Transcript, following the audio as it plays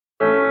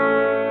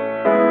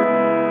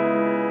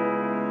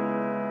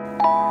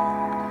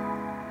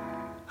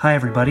Hi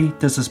everybody,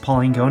 this is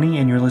Pauline Goni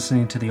and you're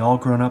listening to the All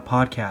Grown Up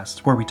podcast,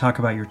 where we talk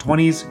about your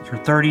 20s,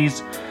 your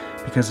 30s,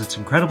 because it's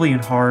incredibly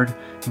hard,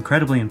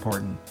 incredibly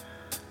important.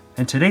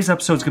 And today's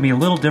episode is going to be a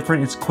little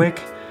different. It's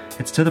quick,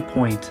 it's to the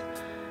point.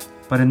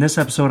 But in this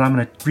episode, I'm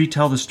going to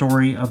retell the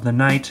story of the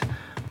night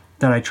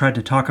that I tried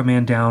to talk a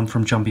man down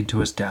from jumping to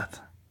his death.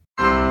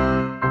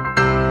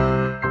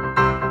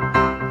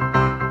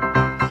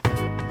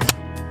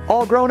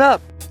 All grown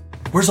up.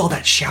 Where's all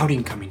that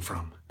shouting coming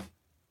from?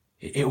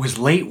 It was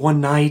late one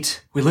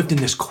night. We lived in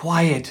this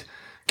quiet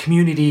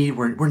community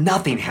where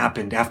nothing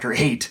happened after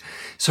 8.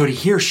 So to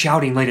hear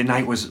shouting late at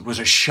night was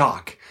a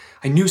shock.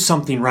 I knew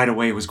something right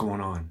away was going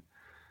on.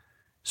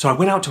 So I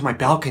went out to my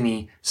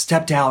balcony,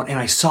 stepped out, and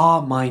I saw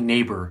my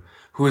neighbor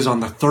who was on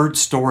the 3rd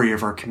story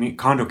of our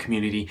condo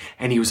community,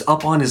 and he was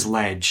up on his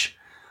ledge,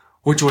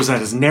 which was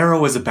as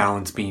narrow as a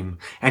balance beam,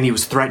 and he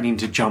was threatening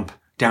to jump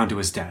down to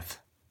his death.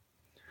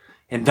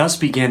 And thus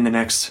began the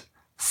next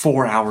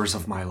 4 hours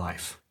of my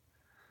life.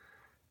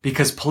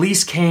 Because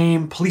police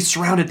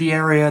surrounded the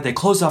area, they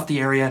closed off the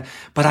area,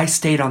 but I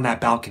stayed on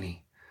that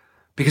balcony.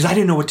 Because I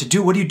didn't know what to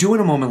do. What do you do in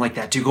a moment like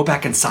that? Do you go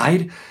back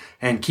inside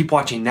and keep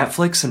watching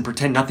Netflix and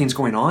pretend nothing's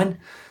going on?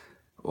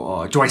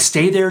 Do I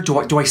stay there?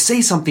 Do I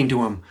say something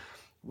to him?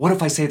 What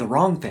if I say the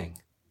wrong thing?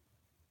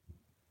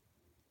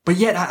 But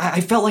yet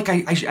I felt like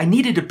I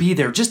needed to be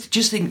there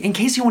just in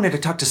case he wanted to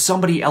talk to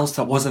somebody else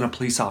that wasn't a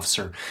police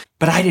officer.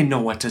 But I didn't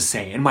know what to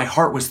say, and my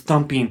heart was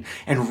thumping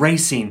and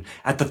racing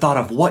at the thought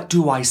of what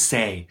do I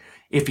say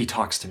if he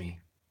talks to me.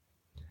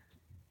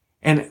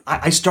 And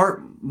I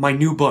start my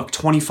new book,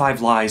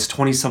 25 Lies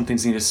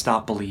 20-somethings Need to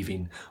Stop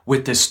Believing,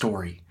 with this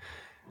story.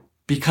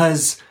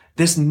 Because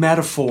this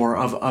metaphor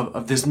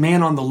of this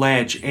man on the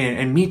ledge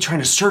and me trying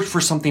to search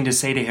for something to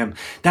say to him,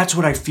 that's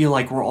what I feel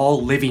like we're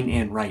all living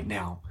in right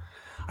now.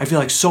 I feel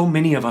like so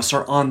many of us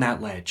are on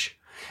that ledge.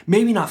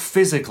 Maybe not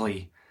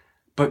physically,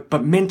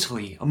 but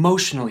mentally,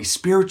 emotionally,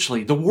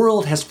 spiritually. The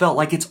world has felt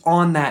like it's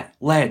on that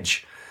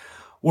ledge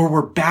where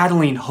we're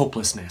battling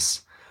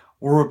hopelessness,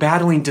 or we're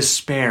battling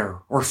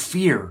despair or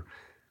fear,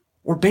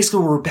 or basically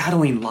we're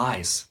battling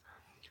lies.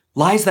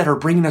 Lies that are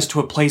bringing us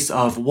to a place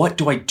of, what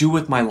do I do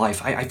with my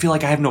life? I feel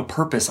like I have no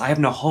purpose. I have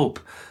no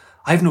hope.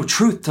 I have no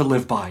truth to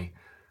live by.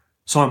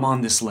 So I'm on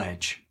this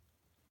ledge.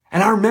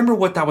 And I remember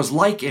what that was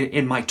like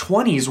in my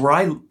 20s, where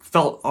I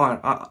felt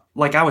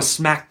like I was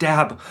smack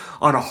dab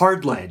on a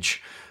hard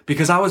ledge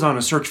because I was on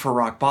a search for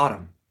rock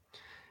bottom.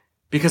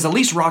 Because at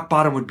least rock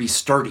bottom would be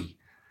sturdy.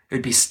 It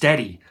would be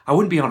steady. I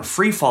wouldn't be on a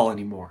free fall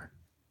anymore.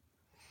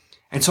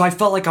 And so I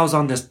felt like I was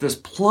on this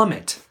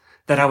plummet,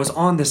 that I was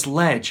on this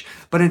ledge.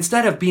 But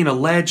instead of being a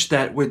ledge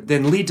that would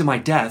then lead to my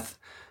death,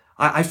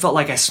 I felt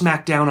like I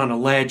smacked down on a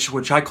ledge,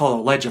 which I call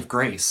a ledge of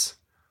grace.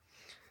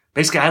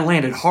 Basically, I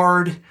landed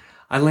hard.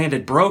 I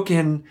landed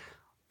broken,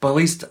 but at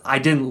least I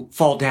didn't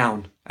fall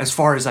down as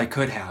far as I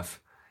could have.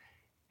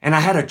 And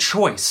I had a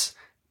choice.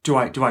 Do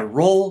I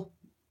roll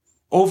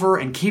over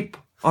and keep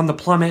on the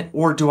plummet,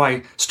 or do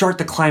I start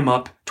the climb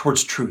up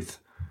towards truth,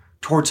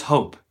 towards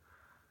hope?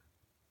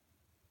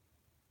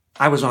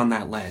 I was on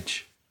that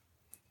ledge.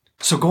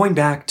 So going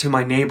back to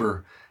my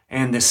neighbor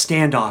and this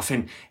standoff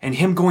and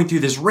him going through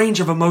this range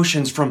of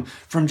emotions from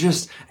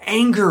just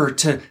anger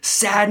to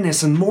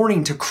sadness and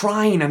mourning to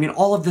crying. I mean,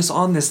 all of this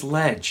on this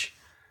ledge.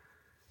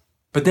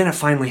 But then it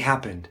finally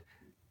happened.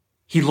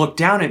 He looked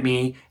down at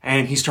me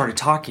and he started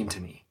talking to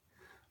me.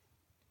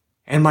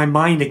 And my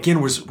mind again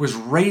was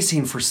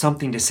racing for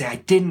something to say. I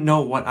didn't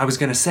know what I was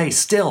going to say.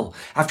 Still,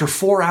 after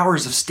 4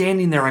 hours of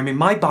standing there, I mean,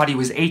 my body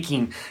was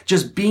aching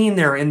just being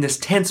there in this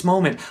tense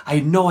moment. I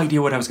had no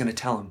idea what I was going to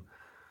tell him.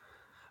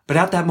 But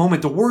at that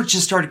moment, the words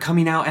just started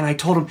coming out and I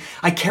told him,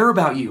 I care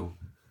about you.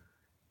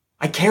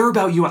 I care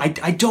about you. I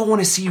don't want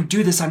to see you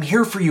do this. I'm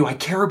here for you. I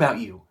care about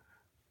you.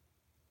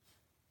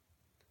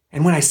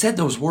 And when I said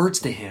those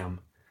words to him,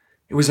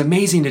 it was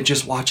amazing to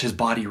just watch his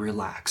body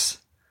relax.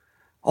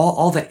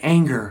 All the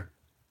anger,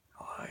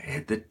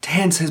 the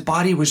tense, his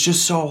body was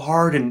just so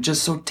hard and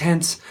just so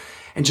tense,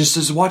 and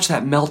just watch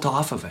that melt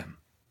off of him.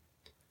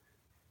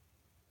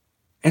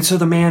 And so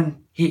the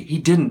man, he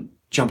didn't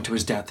jump to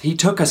his death. He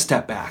took a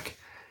step back.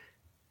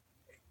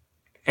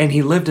 And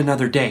he lived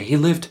another day. He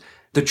lived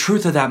the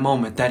truth of that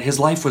moment, that his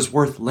life was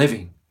worth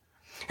living.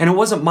 And it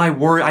wasn't my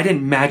word. I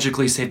didn't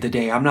magically save the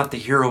day. I'm not the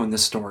hero in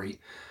this story.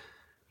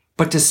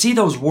 But to see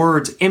those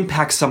words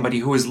impact somebody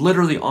who is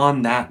literally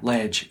on that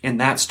ledge in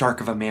that stark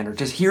of a manner,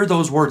 to hear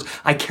those words,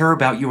 I care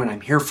about you and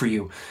I'm here for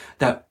you,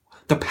 that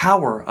the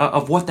power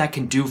of what that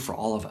can do for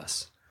all of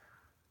us.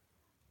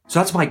 So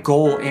that's my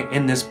goal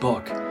in this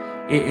book,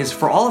 is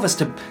for all of us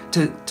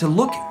to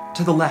look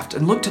to the left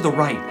and look to the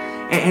right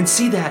and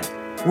see that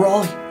we're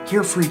all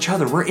here for each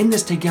other. We're in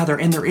this together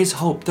and there is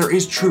hope. There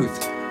is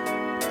truth.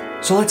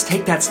 So let's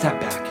take that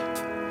step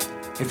back.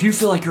 If you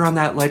feel like you're on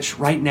that ledge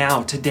right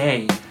now,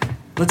 today,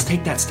 let's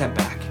take that step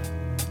back.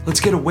 Let's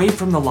get away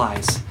from the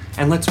lies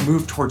and let's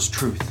move towards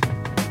truth.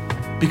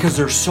 Because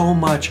there's so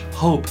much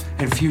hope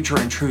and future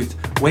and truth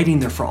waiting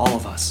there for all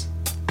of us.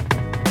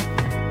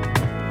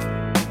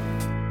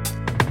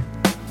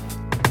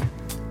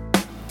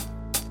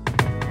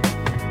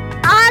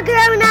 All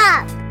grown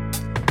up.